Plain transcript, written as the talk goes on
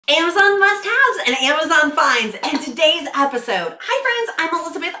Amazon must-haves and Amazon finds. In today's episode, hi friends, I'm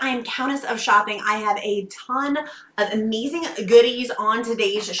Elizabeth. I am Countess of Shopping. I have a ton of amazing goodies on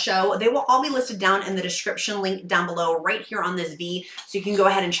today's show. They will all be listed down in the description link down below right here on this V, so you can go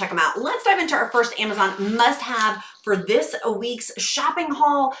ahead and check them out. Let's dive into our first Amazon must-have for this week's shopping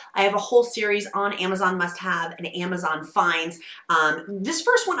haul. I have a whole series on Amazon must-have and Amazon finds. This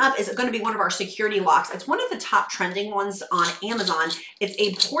first one up is going to be one of our security locks. It's one of the top trending ones on Amazon. It's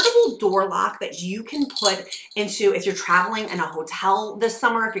a portable door lock that you can put into if you're traveling in a hotel this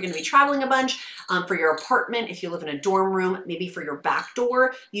summer, if you're going to be traveling a bunch, for your apartment, if you live in a dorm room, maybe for your back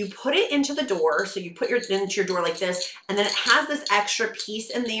door. You put it into the door, so you put it into your door like this, and then it has this extra piece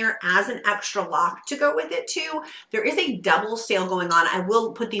in there as an extra lock to go with it too. There is a double sale going on. I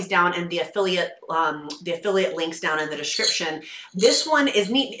will put these down in the affiliate links down in the description. This one is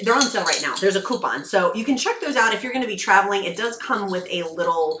neat. They're on sale right now. There's a coupon, so you can check those out if you're going to be traveling. It does come with a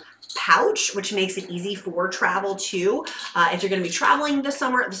little pouch, which makes it easy for travel too. If you're going to be traveling this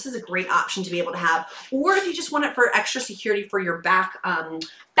summer, this is a great option to be able to have. Or if you just want it for extra security for your back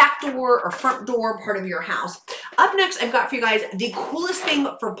door or front door part of your house. Up next, I've got for you guys the coolest thing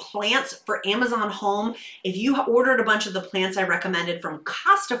for plants for Amazon Home. If you ordered a bunch of the plants I recommended from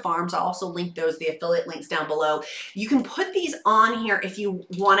Costa Farms, I'll also link those, the affiliate links down below. You can put these on here if you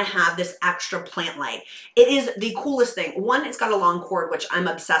want to have this extra plant light. It is the coolest thing. One, it's got a long cord, which I'm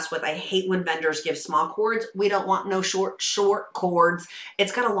obsessed with. I hate when vendors give small cords. We don't want no short cords.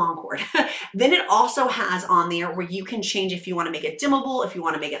 It's got a long cord. Then it also has on there where you can change if you want to make it dimmable, if you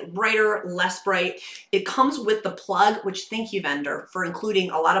want to make it brighter, less bright. It comes with the plug, which thank you vendor for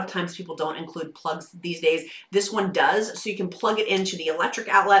including. A lot of times people don't include plugs these days. This one does, so you can plug it into the electric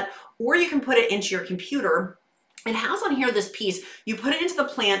outlet or you can put it into your computer. It has on here this piece. You put it into the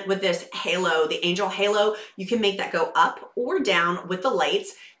plant with this halo, the angel halo. You can make that go up or down with the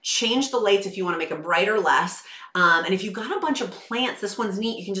lights. Change the lights if you want to make them bright or less. And if you've got a bunch of plants, this one's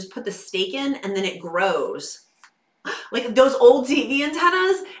neat. You can just put the stake in and then it grows. Like those old TV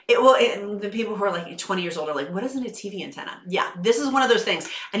antennas, the people who are like 20 years old are like, what isn't a TV antenna? Yeah, this is one of those things.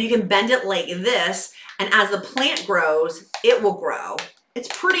 And you can bend it like this. And as the plant grows, it will grow. It's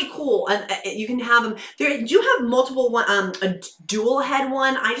pretty cool, and you can have them. There do have multiple a dual head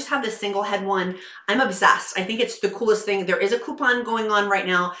one. I just have the single head one. I'm obsessed. I think it's the coolest thing. There is a coupon going on right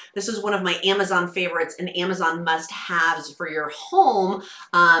now. This is one of my Amazon favorites and Amazon must-haves for your home.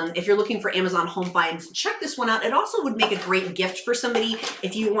 If you're looking for Amazon home finds, check this one out. It also would make a great gift for somebody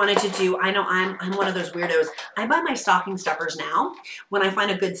if you wanted to do. I know I'm one of those weirdos. I buy my stocking stuffers now when I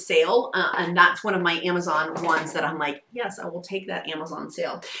find a good sale, and that's one of my Amazon ones that I'm like, yes, I will take that Amazon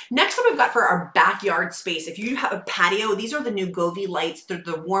sale. Next up, I've got for our backyard space. If you have a patio, these are the new Govee lights. They're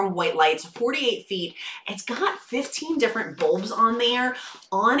the warm white lights, 48 feet. It's got 15 different bulbs on there.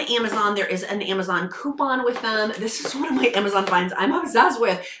 On Amazon, there is an Amazon coupon with them. This is one of my Amazon finds I'm obsessed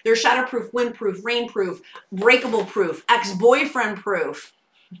with. They're shatterproof, windproof, rainproof, breakable proof, ex-boyfriend proof.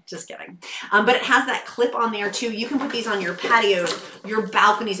 Just kidding. But it has that clip on there too. You can put these on your patios, your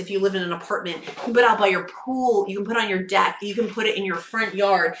balconies if you live in an apartment. You can put out by your pool. You can put on your deck. You can put it in your front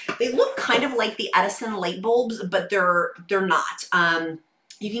yard. They look kind of like the Edison light bulbs, but they're not.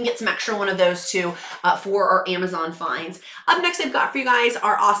 You can get some extra one of those too for our Amazon finds. Up next, I've got for you guys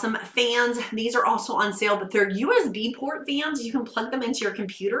our awesome fans. These are also on sale, but they're USB port fans. You can plug them into your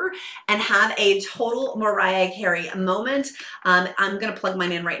computer and have a total Mariah Carey moment. I'm gonna plug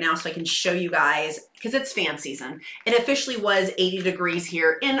mine in right now so I can show you guys because it's fan season. It officially was 80 degrees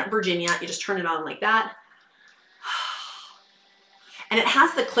here in Virginia. You just turn it on like that. And it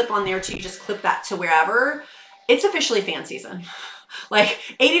has the clip on there too. You just clip that to wherever. It's officially fan season. Like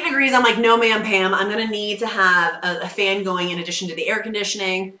 80 degrees, I'm like, no ma'am, Pam, I'm gonna need to have a fan going in addition to the air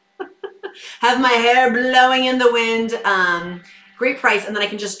conditioning. Have my hair blowing in the wind. Great price, and then I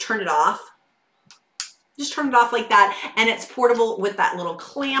can just turn it off. Just turn it off like that, and it's portable with that little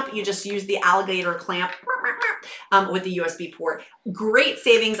clamp. You just use the alligator clamp with the USB port. Great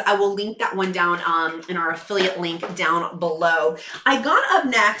savings. I will link that one down in our affiliate link down below. I got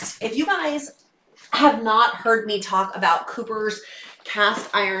up next, if you guys have not heard me talk about Cooper's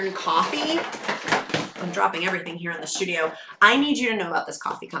cast iron coffee. I'm dropping everything here in the studio. I need you to know about this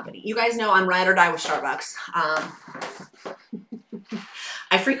coffee company. You guys know I'm ride or die with Starbucks.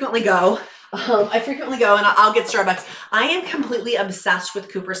 I frequently go. I frequently go and I'll get Starbucks. I am completely obsessed with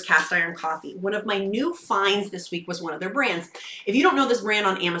Cooper's Cast Iron Coffee. One of my new finds this week was one of their brands. If you don't know this brand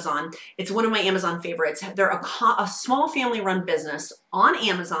on Amazon, it's one of my Amazon favorites. They're a small family-run business on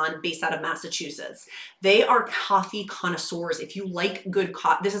Amazon based out of Massachusetts. They are coffee connoisseurs. If you like good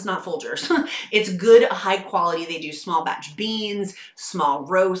coffee, this is not Folgers. It's good, high quality. They do small batch beans, small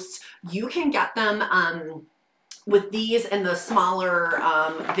roasts. You can get them with these and the smaller,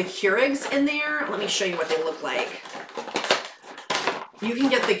 the Keurigs in there. Let me show you what they look like. You can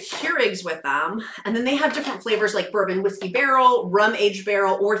get the Keurigs with them, and then they have different flavors like bourbon whiskey barrel, rum aged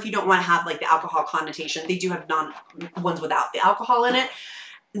barrel, or if you don't want to have like the alcohol connotation, they do have ones without the alcohol in it.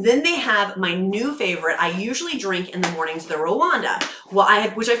 Then they have my new favorite. I usually drink in the mornings, the Rwanda. Well,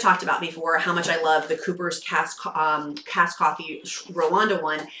 which I've talked about before, how much I love the Cooper's Cast Coffee Rwanda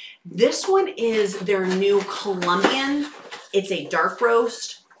one. This one is their new Colombian. It's a dark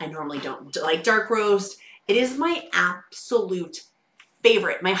roast. I normally don't like dark roast. It is my absolute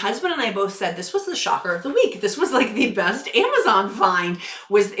favorite. My husband and I both said this was the shocker of the week. This was like the best Amazon find.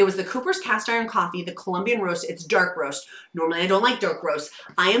 It was the Cooper's Cast Iron Coffee, the Colombian roast. It's dark roast. Normally I don't like dark roast.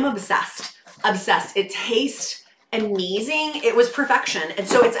 I am obsessed. Obsessed. It tastes amazing. It was perfection. And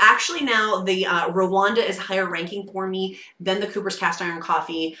so it's actually now the Rwanda is higher ranking for me than the Cooper's Cast Iron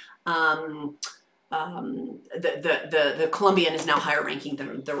Coffee. The Colombian is now higher ranking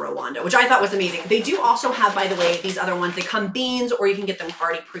than the Rwanda, which I thought was amazing. They do also have, by the way, these other ones. They come beans, or you can get them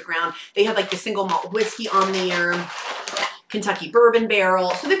already pre-ground. They have like the single malt whiskey on there, Kentucky bourbon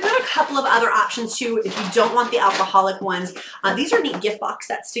barrel. So they've got a couple of other options too if you don't want the alcoholic ones. These are neat gift box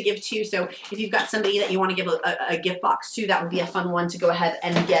sets to give to. So if you've got somebody that you want to give a gift box to, that would be a fun one to go ahead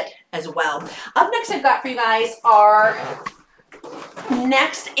and get as well. Up next I've got for you guys are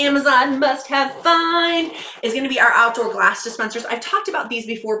next Amazon must-have find is going to be our outdoor glass dispensers. I've talked about these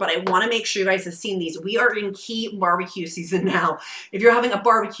before, but I want to make sure you guys have seen these. We are in key barbecue season now. If you're having a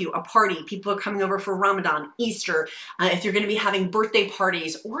barbecue, a party, people are coming over for Ramadan, Easter, if you're going to be having birthday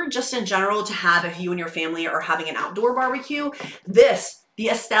parties, or just in general to have if you and your family are having an outdoor barbecue, the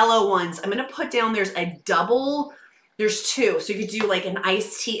Estilo ones, I'm going to put down, there's two. So you could do like an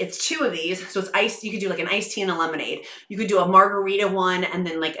iced tea. It's two of these. So it's iced. You could do like an iced tea and a lemonade. You could do a margarita one and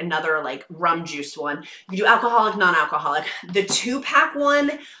then like another like rum juice one. You do alcoholic, non-alcoholic. The 2-pack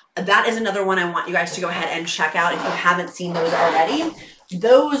one, that is another one I want you guys to go ahead and check out if you haven't seen those already.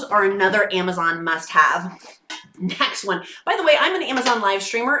 Those are another Amazon must-have. Next one. By the way, I'm an Amazon live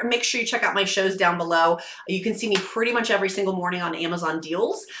streamer. Make sure you check out my shows down below. You can see me pretty much every single morning on Amazon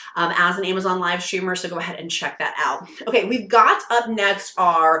deals as an Amazon live streamer. So go ahead and check that out. Okay, we've got up next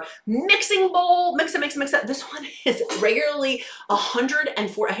our mixing bowl. Mix it. This one is regularly a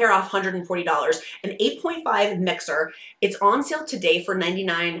hair off $140. An 8.5 mixer. It's on sale today for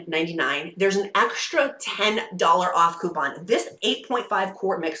 $99.99. There's an extra $10 off coupon. This 8.5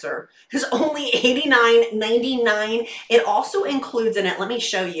 quart mixer is only $89.99. It also includes in it, let me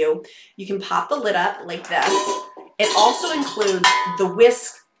show you, you can pop the lid up like this. It also includes the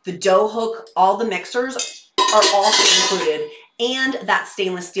whisk, the dough hook, all the mixers are also included, and that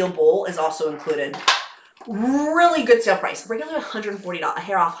stainless steel bowl is also included. Really good sale price. Regular $140, a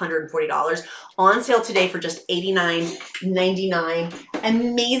hair off $140. On sale today for just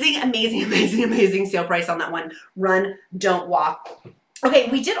 $89.99. Amazing sale price on that one. Run, don't walk.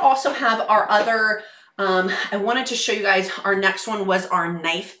 Okay, we did also have our other, I wanted to show you guys, our next one was our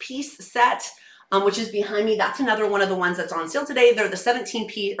knife piece set, which is behind me. That's another one of the ones that's on sale today. They're the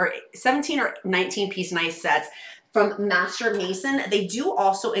 17 or 19 piece knife sets from Master Mason. They do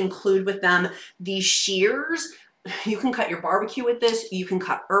also include with them these shears. You can cut your barbecue with this. You can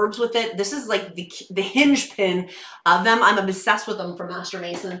cut herbs with it. This is like the hinge pin of them. I'm obsessed with them from Master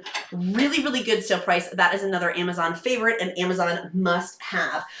Mason. Really good sale price. That is another Amazon favorite and Amazon must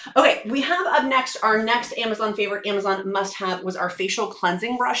have. Okay, we have up next, our next Amazon favorite, Amazon must have was our facial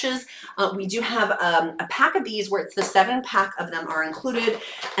cleansing brushes. We do have a pack of these where it's the 7-pack of them are included.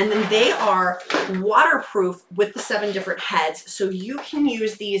 And then they are waterproof with the 7 different heads. So you can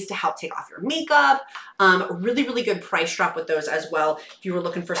use these to help take off your makeup. Really good price drop with those as well. If you were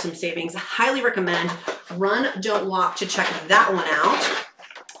looking for some savings, highly recommend Run, Don't Walk to check that one out.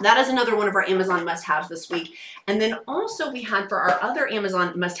 That is another one of our Amazon must-haves this week. And then also we had for our other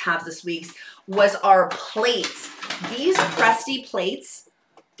Amazon must-haves this week was our plates. These Pritti plates,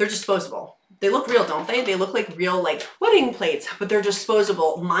 they're disposable. They look real, don't they? They look like real like pudding plates, but they're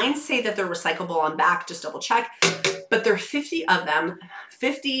disposable. Mine say that they're recyclable on back, just double check. But there are 50 of them,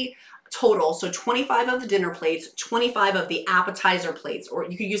 50 total. So 25 of the dinner plates, 25 of the appetizer plates, or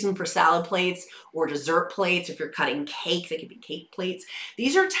you could use them for salad plates or dessert plates. If you're cutting cake, they could be cake plates.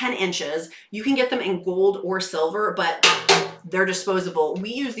 These are 10 inches. You can get them in gold or silver, but they're disposable.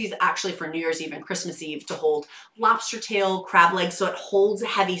 We use these actually for New Year's Eve and Christmas Eve to hold lobster tail, crab legs, so it holds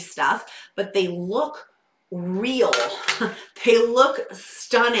heavy stuff, but they look real. They look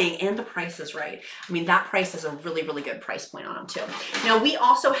stunning, and the price is right. I mean, that price is a really, really good price point on them too. Now, we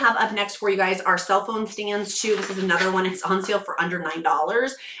also have up next for you guys our cell phone stands too. This is another one. It's on sale for under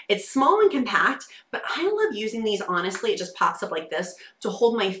 $9. It's small and compact, but I love using these, honestly. It just pops up like this to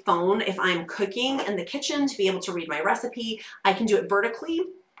hold my phone if I'm cooking in the kitchen, to be able to read my recipe. I can do it vertically,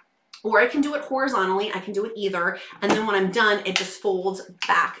 or I can do it horizontally. I can do it either. And then when I'm done, it just folds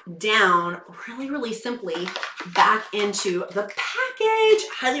back down really, really simply back into the package.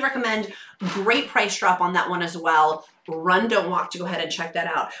 Highly recommend. Great price drop on that one as well. Run, don't walk to go ahead and check that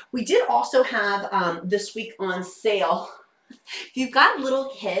out. We did also have this week on sale. If you've got little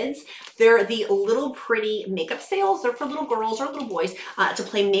kids, they're the Little Pritti makeup sales. They're for little girls or little boys to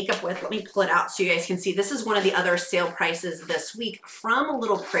play makeup with. Let me pull it out so you guys can see. This is one of the other sale prices this week from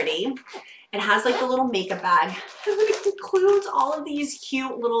Little Pritti. It has like the little makeup bag. It includes all of these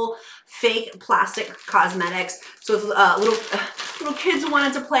cute little fake plastic cosmetics. So if little kids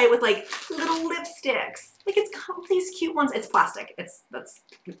wanted to play with like little lipsticks, like it's got all these cute ones. It's plastic. That's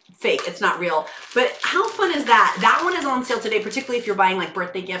fake. It's not real. But how fun is that? That one is on sale today, particularly if you're buying like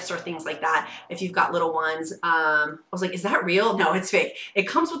birthday gifts or things like that. If you've got little ones, I was like, is that real? No, it's fake. It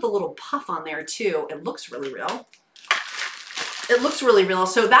comes with a little puff on there too. It looks really real. It looks really real.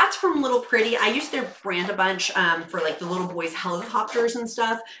 So that's from Little Pritti. I use their brand a bunch for like the little boys' helicopters and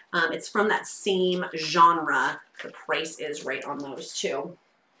stuff. It's from that same genre. The price is right on those too.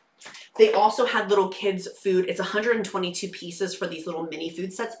 They also had little kids food. It's 122 pieces for these little mini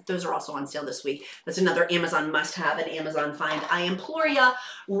food sets. Those are also on sale this week. That's another Amazon must-have and Amazon find. I implore ya,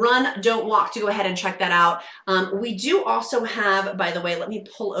 run, don't walk to go ahead and check that out. We do also have, by the way, let me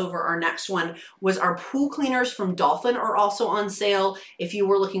pull over our next one, was our pool cleaners from Dolphin are also on sale. If you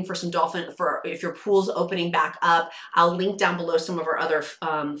were looking for some Dolphin, if your pool's opening back up, I'll link down below some of our other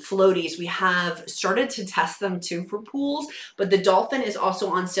floaties. We have started to test them too for pools, but the Dolphin is also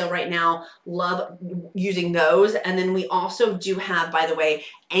on sale right now. Love using those. And then we also do have, by the way,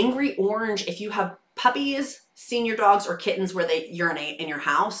 Angry Orange. If you have puppies, senior dogs, or kittens where they urinate in your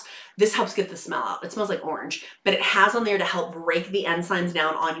house, this helps get the smell out. It smells like orange, but it has on there to help break the enzymes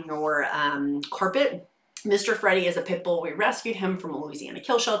down on your carpet. Mr. Freddie is a pit bull. We rescued him from a Louisiana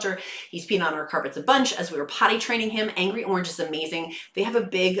kill shelter. He's peed on our carpets a bunch as we were potty training him. Angry Orange is amazing. They have a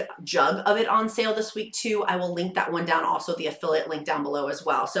big jug of it on sale this week too. I will link that one down, also the affiliate link down below as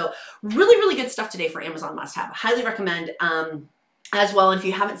well. So really, really good stuff today for Amazon must have. Highly recommend. As well, and if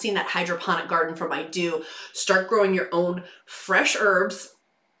you haven't seen that hydroponic garden from I Do, start growing your own fresh herbs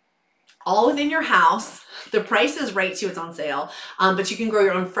all within your house. The price is right too, it's on sale, but you can grow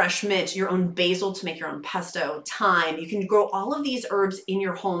your own fresh mint, your own basil to make your own pesto, thyme. You can grow all of these herbs in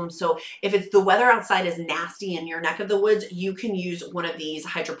your home. So if it's the weather outside is nasty in your neck of the woods, you can use one of these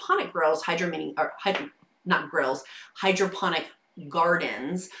hydroponic grills, hydroponic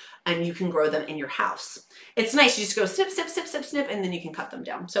gardens, and you can grow them in your house. It's nice. You just go snip, snip, snip, snip, snip, and then you can cut them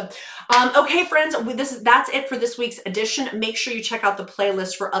down. So, okay, friends, that's it for this week's edition. Make sure you check out the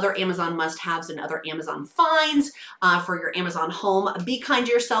playlist for other Amazon must-haves and other Amazon finds for your Amazon home. Be kind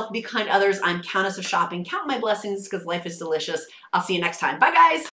to yourself. Be kind to others. I'm Countess of Shopping. Count my blessings because life is delicious. I'll see you next time. Bye, guys.